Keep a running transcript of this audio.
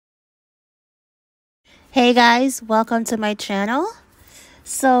Hey guys, welcome to my channel.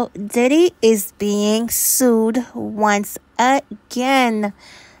 So Diddy is being sued once again.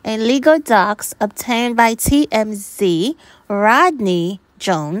 In legal docs obtained by TMZ, Rodney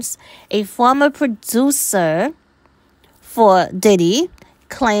Jones, a former producer for Diddy,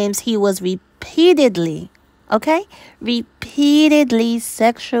 claims he was repeatedly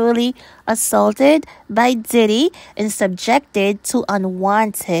sexually assaulted by Diddy and subjected to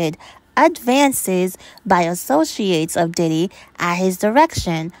unwanted advances by associates of Diddy at his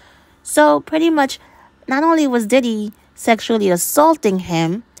direction. So pretty much, not only was Diddy sexually assaulting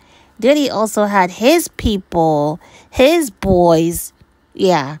him, Diddy also had his people, his boys,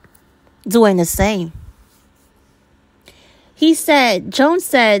 doing the same. Jones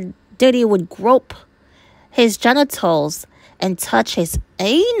said Diddy would grope his genitals and touch his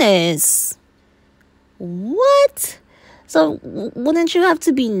anus. What? So wouldn't you have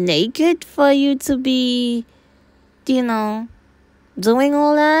to be naked for you to be, doing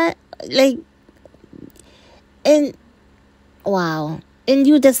all that? Wow. And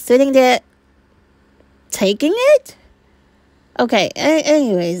you just sitting there taking it? Okay,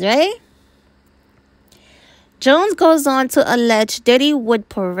 anyways, right? Jones goes on to allege Diddy would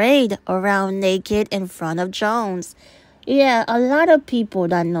parade around naked in front of Jones. Yeah, a lot of people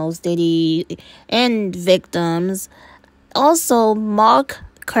that knows Diddy and victims. Also, Mark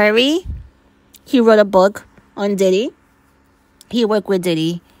Curry, he wrote a book on Diddy. He worked with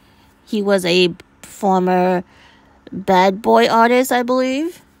Diddy. He was a former bad boy artist, I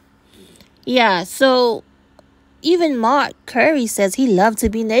believe. Yeah, so even Mark Curry says he loved to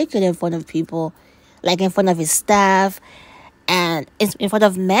be naked in front of people, like in front of his staff and in front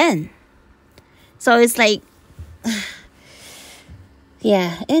of men. So it's like,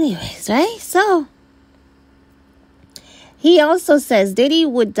 yeah, anyways, right? So he also says Diddy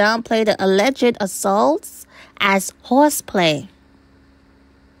would downplay the alleged assaults as horseplay.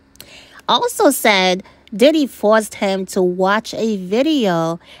 Also said Diddy forced him to watch a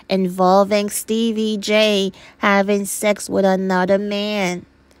video involving Stevie J having sex with another man.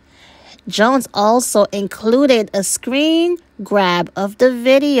 Jones also included a screen grab of the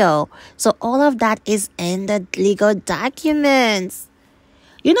video. So all of that is in the legal documents.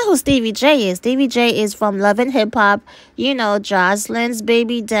 You know who Stevie J is. Stevie J is from Love and Hip Hop. Jocelyn's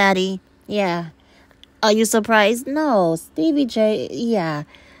baby daddy. Yeah. Are you surprised? No. Stevie J, yeah.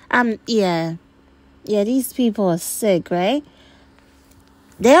 Yeah, these people are sick, right?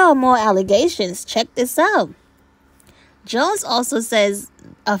 There are more allegations. Check this out. Jones also says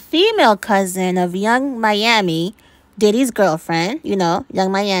a female cousin of Young Miami, Diddy's girlfriend, Young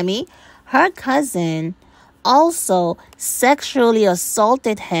Miami, her cousin also sexually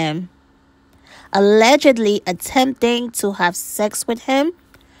assaulted him, allegedly attempting to have sex with him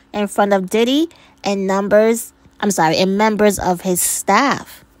in front of Diddy and members of his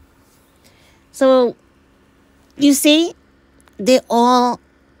staff. So, you see, for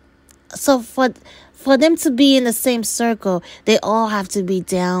them to be in the same circle, they all have to be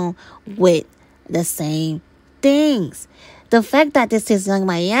down with the same things. The fact that this is Young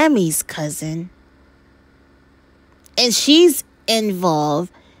Miami's cousin, and she's involved,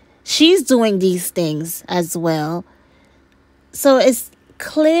 she's doing these things as well. So it's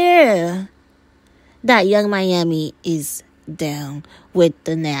clear that Young Miami is down with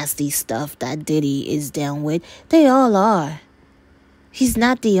the nasty stuff that Diddy is down with. They all are. He's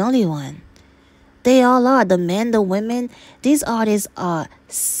not the only one. They all are. The men, the women, these artists are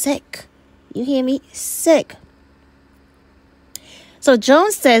sick. You hear me? Sick. So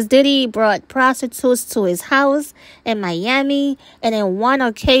Jones says Diddy brought prostitutes to his house in Miami, and on one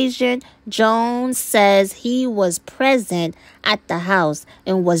occasion, Jones says he was present at the house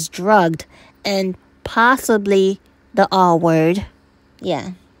and was drugged and possibly the R word.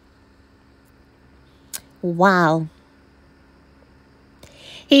 Yeah. Wow.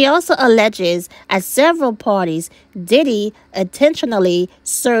 He also alleges at several parties, Diddy intentionally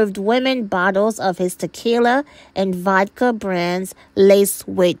served women bottles of his tequila and vodka brands laced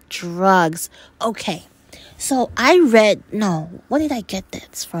with drugs. Okay, so where did I get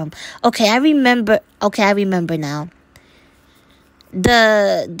this from? Okay, I remember now.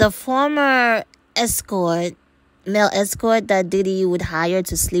 The former male escort that Diddy would hire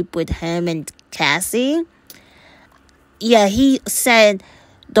to sleep with him and Cassie, yeah, he said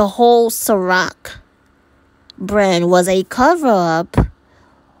the whole Ciroc brand was a cover-up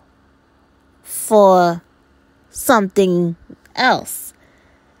for something else.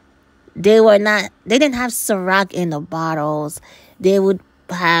 They didn't have Ciroc in the bottles. They would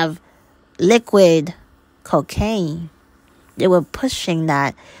have liquid cocaine. They were pushing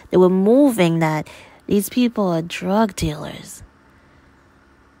that. They were moving that. These people are drug dealers.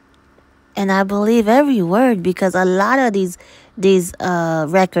 And I believe every word, because a lot of these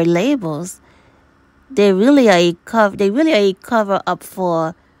record labels, they really are a cover up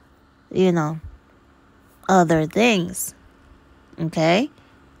for, other things. Okay?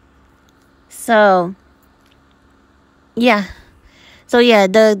 So yeah.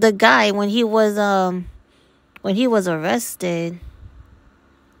 The guy, when he was arrested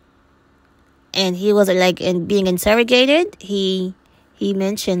and he was being interrogated, he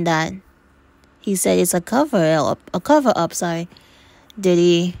mentioned that. He said it's a cover up, sorry.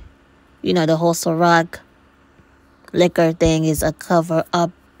 Diddy, the whole Ciroc liquor thing is a cover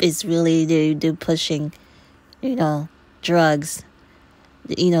up. It's really they're pushing, drugs,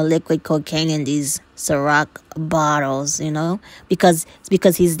 liquid cocaine in these Ciroc bottles, because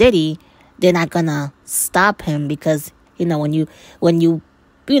he's Diddy. They're not gonna stop him because, when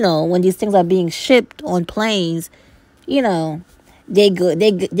these things are being shipped on planes, they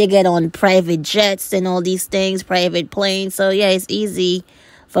get on private jets and all these things, private planes. So yeah, it's easy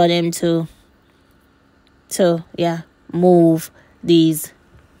for them to move these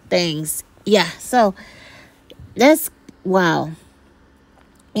things. Yeah, so wow.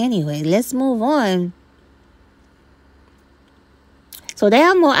 Anyway, let's move on. So there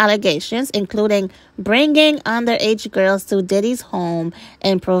are more allegations, including bringing underage girls to Diddy's home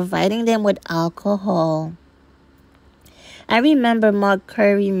and providing them with alcohol. I remember Mark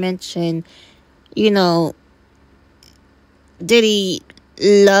Curry mentioned, Diddy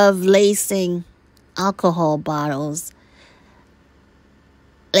loved lacing alcohol bottles.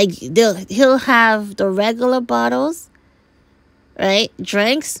 Like, he'll have the regular bottles, right?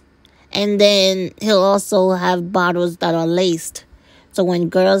 Drinks. And then he'll also have bottles that are laced. So when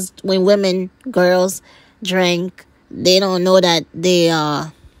girls drink, they don't know that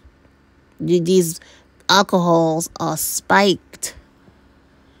these alcohols are spiked.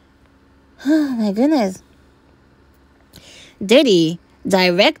 Oh my goodness. Diddy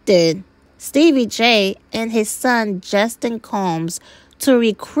directed Stevie J and his son Justin Combs to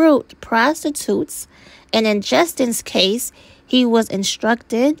recruit prostitutes, and in Justin's case, he was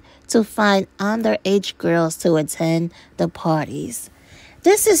instructed to find underage girls to attend the parties.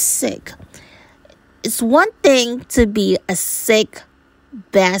 This is sick. It's one thing to be a sick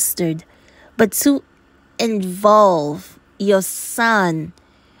bastard, but to involve your son,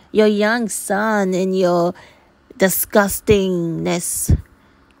 your young son, in your disgustingness,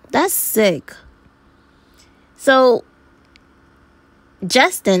 that's sick. So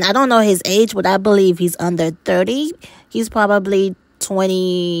Justin, I don't know his age, but I believe he's under 30. He's probably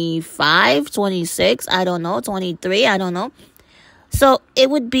 25, 26, I don't know, 23, I don't know. So it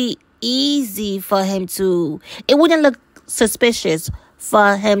would be easy for him it wouldn't look suspicious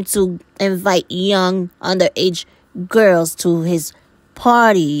for him to invite young underage girls to his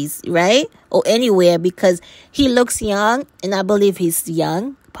parties, right? Or anywhere, because he looks young, and I believe he's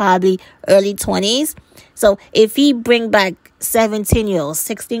young, probably early 20s. So if he bring back 17-year-olds,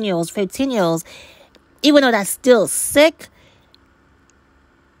 16-year-olds, 15-year-olds, even though that's still sick,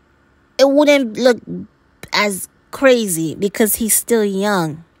 it wouldn't look as crazy because he's still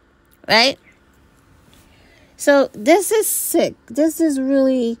young, right? So this is sick. This is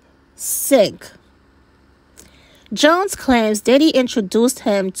really sick. Jones claims Diddy introduced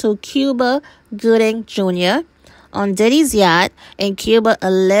him to Cuba Gooding Jr. on Diddy's yacht, and Cuba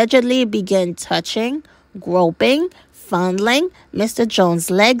allegedly began touching, groping, fondling Mr.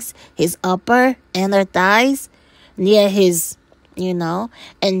 Jones' legs, his upper inner thighs, near his,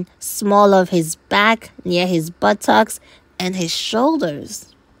 and small of his back, near his buttocks and his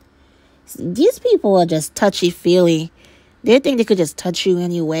shoulders. These people are just touchy-feely. They think they could just touch you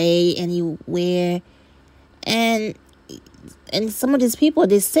anyway, anywhere. And some of these people,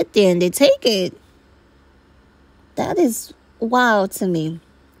 they sit there and they take it. That is wild to me.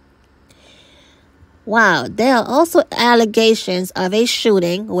 Wow. There are also allegations of a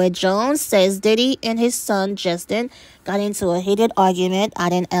shooting where Jones says Diddy and his son Justin got into a heated argument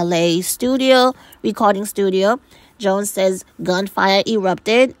at an LA recording studio. Jones says gunfire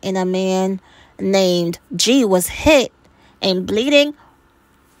erupted and a man named G was hit and bleeding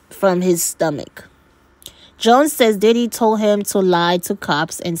from his stomach. Jones says Diddy told him to lie to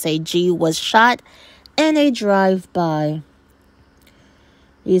cops and say G was shot in a drive-by.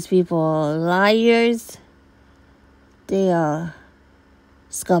 These people are liars. They are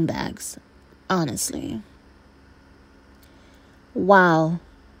scumbags, honestly. Wow.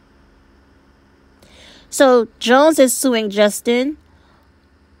 So Jones is suing Justin,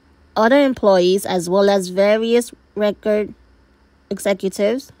 other employees, as well as various record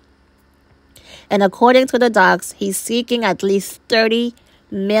executives And according to the docs, he's seeking at least $30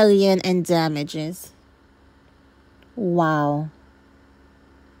 million in damages. Wow.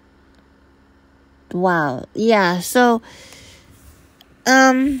 Wow. Yeah, so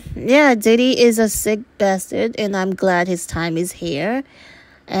yeah, Diddy is a sick bastard, and I'm glad his time is here.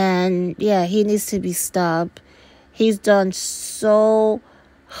 And yeah, he needs to be stopped. He's done so,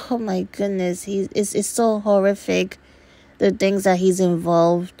 oh my goodness, it's so horrific, the things that he's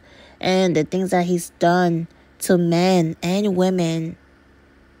involved and the things that he's done to men and women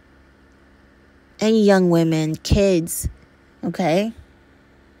and young women, kids. Okay?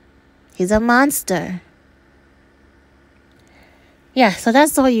 He's a monster. Yeah, so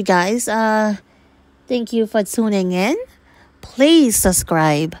that's all, you guys. Thank you for tuning in. Please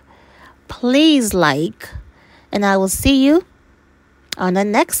subscribe. Please like. And I will see you on the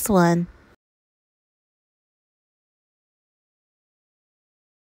next one.